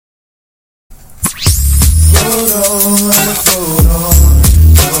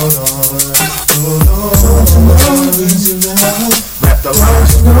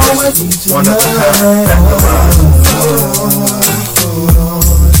One of a kind, Raptalon.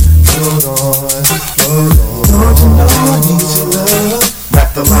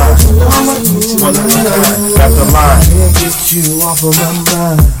 Raptalon, one of a kind, Raptalon. Can't get you off of my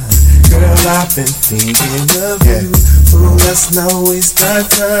mind, girl. I've been thinking of you. So let's not waste our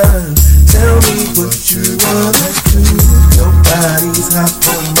time. Tell me what you wanna do. Nobody's hot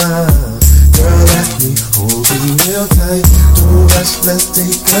on mine. Girl, let me hold you real tight. Don't rush, let's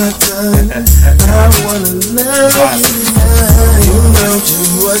take our time. I wanna love you tonight. You know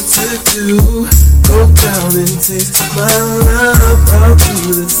just what to do. Go down and taste my love. I'll do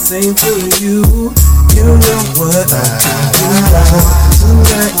the same for you. You know what I do.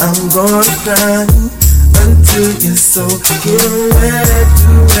 Tonight I'm gonna cry until you're so get wet.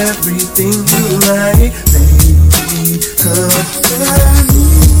 Do everything you like, baby. Come back.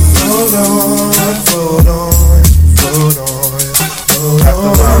 Hold on, hold on, hold on,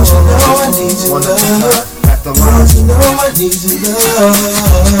 hold on. Don't you know I need your love? Don't you know I need your love?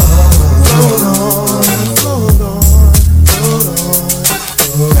 Hold on, hold on, hold on.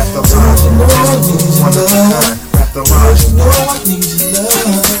 Don't you know I need your love? Don't you know I need your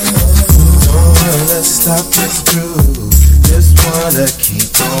love? Don't wanna stop this groove. Just wanna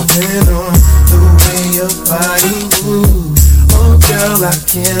keep going on the way your body moves. Oh girl, I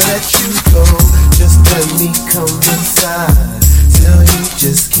can't let you go. Just let me come inside till you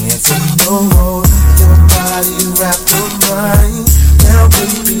just can't take no more. Your body wrapped on mine. Now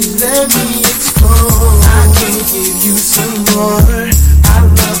baby, let me explore. I can give you some more. I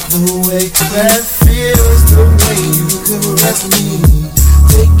love the way that feels, the way you caress me,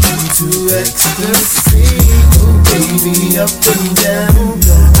 take you to ecstasy. Oh baby, up and down,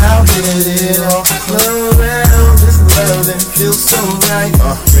 I'll hit it all around. This love that feels so right.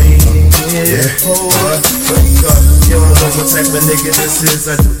 You don't know what type of nigga this is.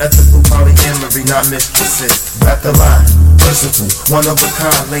 I do ethical polyamory, not mistresses. Raptalon, versatile, one of a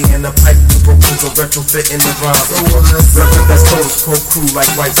kind. Laying a pipe to propose a retrofit in the rhyme. Record that's close, pro crew like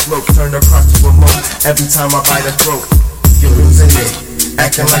white smoke. Turn across to a moat every time I bite a throat. You're losing it,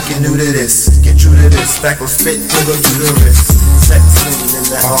 acting like you're new to this. Get true to this, back or spit to the uterus. Sexing in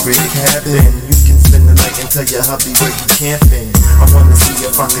the hungry cabin. You can spend the night and tell your hubby where you camping. I wanna see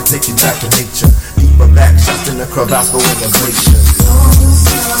if I can take you back to nature. Deeper back, shots in the crevasse, in the glacier. Don't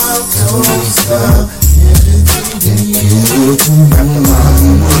stop, don't stop.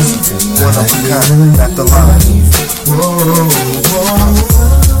 Raptalon, one of a kind, Raptalon.